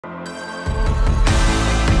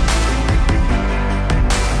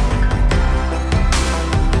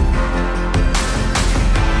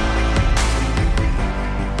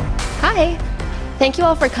Hi, thank you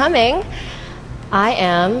all for coming.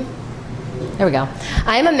 There we go.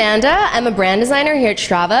 I'm Amanda. I'm a brand designer here at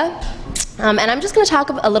Strava. And I'm just going to talk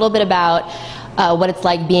a little bit about what it's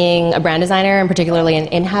like being a brand designer, and particularly an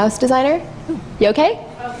in-house designer. You okay?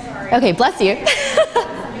 Oh, sorry. Okay, bless you.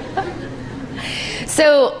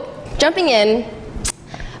 So, jumping in,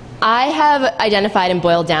 I have identified and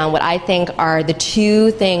boiled down what I think are the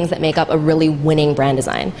two things that make up a really winning brand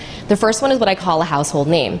design. The first one is what I call a household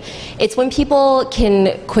name. It's when people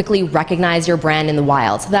can quickly recognize your brand in the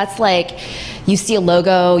wild. So that's like you see a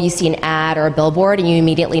logo, you see an ad or a billboard, and you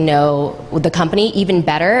immediately know the company. Even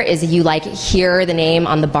better is you like hear the name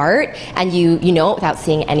on the BART and you know it without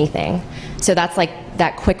seeing anything. So that's like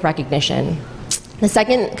that quick recognition. The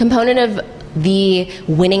second component of the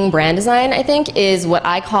winning brand design, I think, is what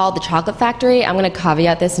I call the chocolate factory. I'm going to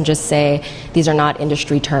caveat this and just say these are not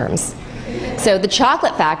industry terms. So the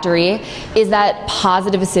chocolate factory is that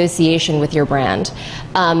positive association with your brand.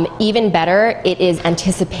 Even better, it is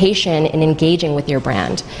anticipation in engaging with your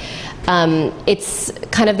brand. It's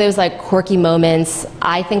kind of those like quirky moments.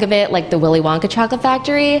 I think of it like the Willy Wonka chocolate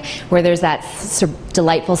factory, where there's that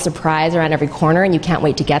delightful surprise around every corner and you can't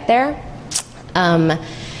wait to get there.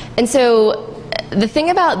 And so the thing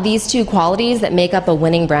about these two qualities that make up a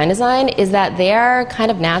winning brand design is that they are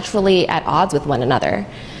kind of naturally at odds with one another.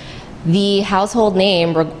 The household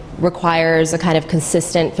name requires a kind of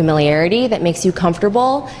consistent familiarity that makes you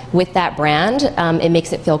comfortable with that brand. It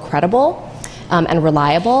makes it feel credible and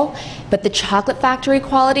reliable. But the chocolate factory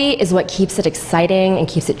quality is what keeps it exciting and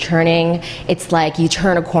keeps it churning. It's like you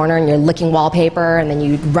turn a corner and you're licking wallpaper, and then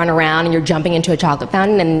you run around and you're jumping into a chocolate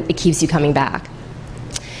fountain, and it keeps you coming back.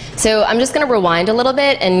 So I'm just going to rewind a little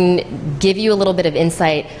bit and give you a little bit of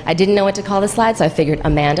insight. I didn't know what to call this slide, so I figured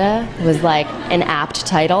Amanda was like an apt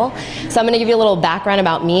title. So I'm going to give you a little background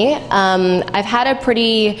about me. I've had a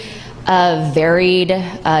pretty varied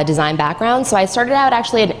design background. So I started out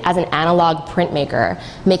actually as an analog printmaker,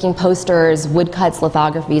 making posters, woodcuts,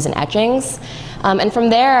 lithographies, and etchings. And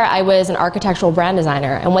from there, I was an architectural brand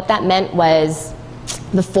designer. And what that meant was,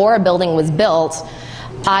 before a building was built,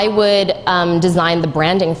 I would design the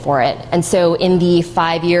branding for it. And so in the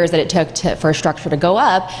 5 years that it took for a structure to go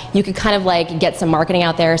up, you could kind of like get some marketing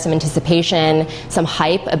out there, some anticipation, some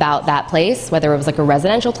hype about that place, whether it was like a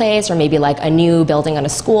residential place or maybe like a new building on a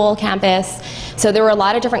school campus. So there were a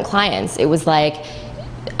lot of different clients. It was like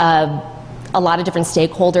a lot of different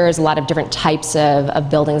stakeholders, a lot of different types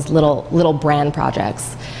of buildings, little brand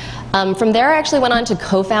projects. From there, I actually went on to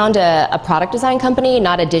co-found a product design company,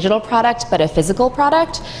 not a digital product, but a physical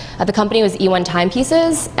product. The company was E1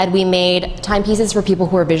 Timepieces, and we made timepieces for people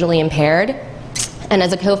who are visually impaired. And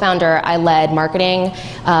as a co-founder, I led marketing,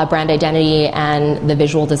 brand identity, and the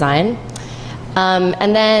visual design.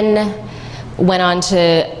 And then went on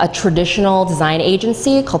to a traditional design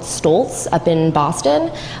agency called Stoltz up in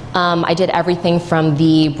Boston. I did everything from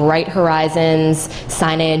the Bright Horizons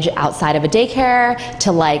signage outside of a daycare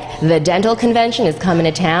to like the dental convention is coming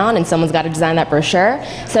to town and someone's got to design that brochure.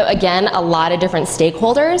 So again, a lot of different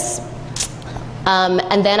stakeholders.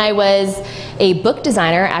 And then I was a book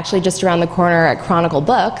designer actually just around the corner at Chronicle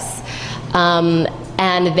Books.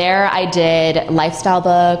 And there I did lifestyle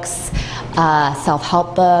books,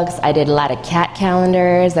 self-help books. I did a lot of cat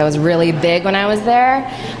calendars. That was really big when I was there.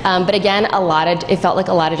 But again, it felt like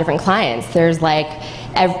a lot of different clients. There's like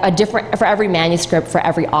for every manuscript, for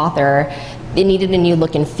every author, it needed a new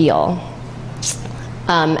look and feel.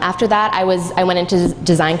 After that, I went into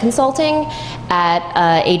design consulting at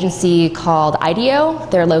an agency called IDEO.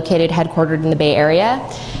 They're headquartered in the Bay Area.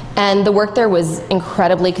 And the work there was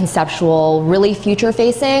incredibly conceptual, really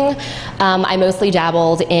future-facing. I mostly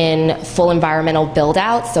dabbled in full environmental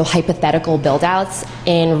build-outs, so hypothetical build-outs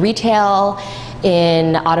in retail,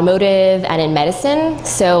 in automotive, and in medicine.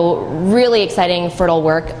 So really exciting, fertile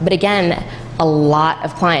work, but again, a lot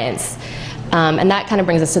of clients. And that kind of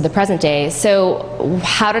brings us to the present day. So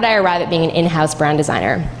how did I arrive at being an in-house brand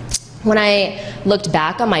designer? When I looked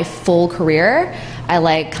back on my full career, I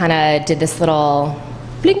like kind of did this little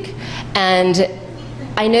blink, and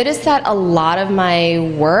I noticed that a lot of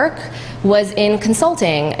my work was in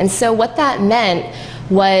consulting. And so what that meant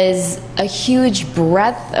was a huge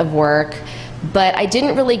breadth of work, but I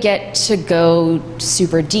didn't really get to go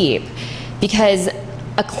super deep, because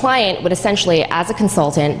a client would essentially, as a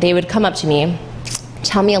consultant, they would come up to me,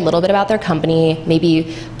 tell me a little bit about their company,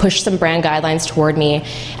 maybe push some brand guidelines toward me,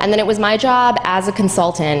 and then it was my job as a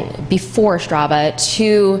consultant before Strava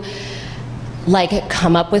to like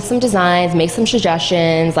come up with some designs, make some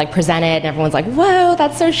suggestions, like present it, and everyone's like, whoa,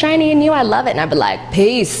 that's so shiny and new, I love it. And I'd be like,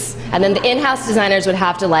 peace. And then the in-house designers would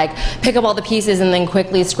have to like pick up all the pieces and then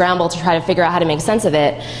quickly scramble to try to figure out how to make sense of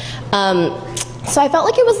it. So I felt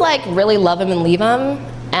like it was like really love them and leave them,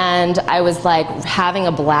 and I was like having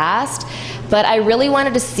a blast. But I really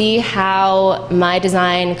wanted to see how my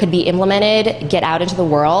design could be implemented, get out into the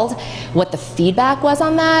world, what the feedback was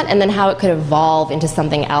on that, and then how it could evolve into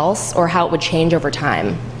something else, or how it would change over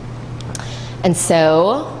time. And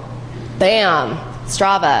so, bam,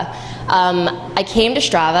 Strava. I came to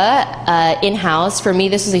Strava in-house. For me,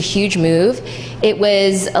 this was a huge move. It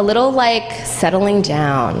was a little like settling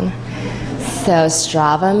down. So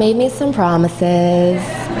Strava made me some promises.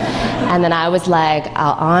 And then I was like,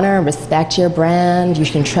 I'll honor and respect your brand. You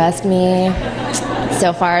can trust me.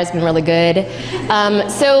 So far, it's been really good.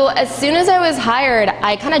 So as soon as I was hired,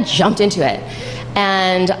 I kind of jumped into it.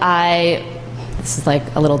 And this is like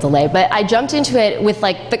a little delay, but I jumped into it with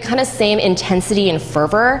like the kind of same intensity and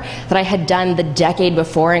fervor that I had done the decade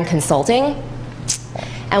before in consulting.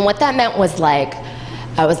 And what that meant was like,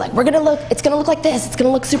 I was like, it's gonna look like this, it's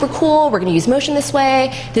gonna look super cool, we're gonna use motion this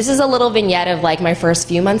way. This is a little vignette of like my first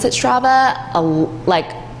few months at Strava,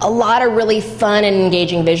 a lot of really fun and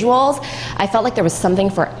engaging visuals. I felt like there was something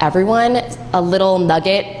for everyone, a little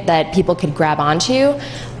nugget that people could grab onto.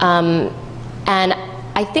 And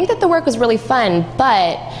I think that the work was really fun,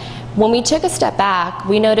 but when we took a step back,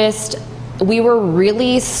 we noticed we were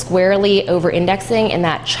really squarely over-indexing in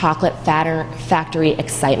that chocolate factory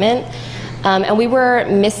excitement. And we were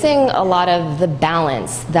missing a lot of the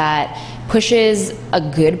balance that pushes a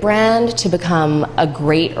good brand to become a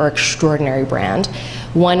great or extraordinary brand.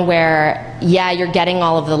 One where, yeah, you're getting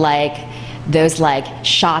all of the those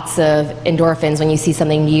shots of endorphins when you see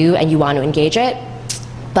something new and you want to engage it,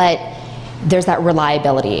 but there's that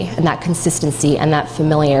reliability and that consistency and that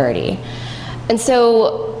familiarity. And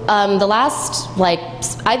so I've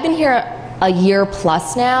been here a year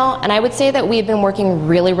plus now, and I would say that we've been working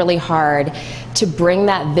really, really hard to bring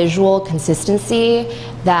that visual consistency,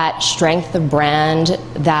 that strength of brand,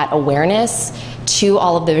 that awareness to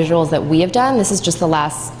all of the visuals that we have done. This is just the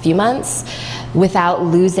last few months, without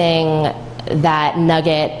losing that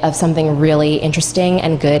nugget of something really interesting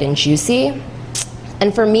and good and juicy.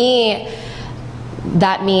 And for me,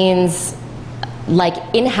 that means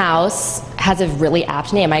in-house has a really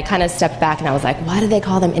apt name. I kind of stepped back and I was like, why do they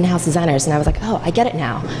call them in-house designers? And I was like, oh, I get it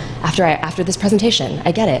now. After this presentation,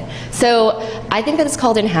 I get it. So I think that it's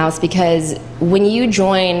called in-house because when you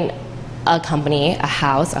join a company, a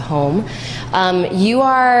house, a home, you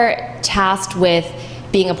are tasked with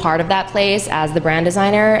being a part of that place as the brand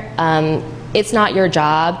designer. It's not your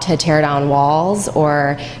job to tear down walls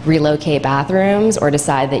or relocate bathrooms or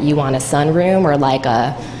decide that you want a sunroom or like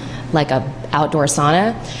a outdoor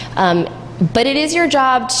sauna. But it is your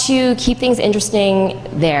job to keep things interesting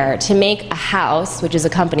there, to make a house, which is a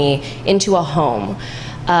company, into a home,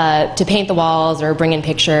 to paint the walls or bring in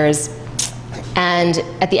pictures. And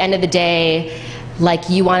at the end of the day,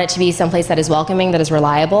 you want it to be someplace that is welcoming, that is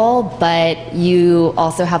reliable, but you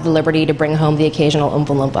also have the liberty to bring home the occasional Oompa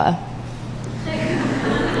Loompa.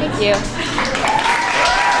 Thank you.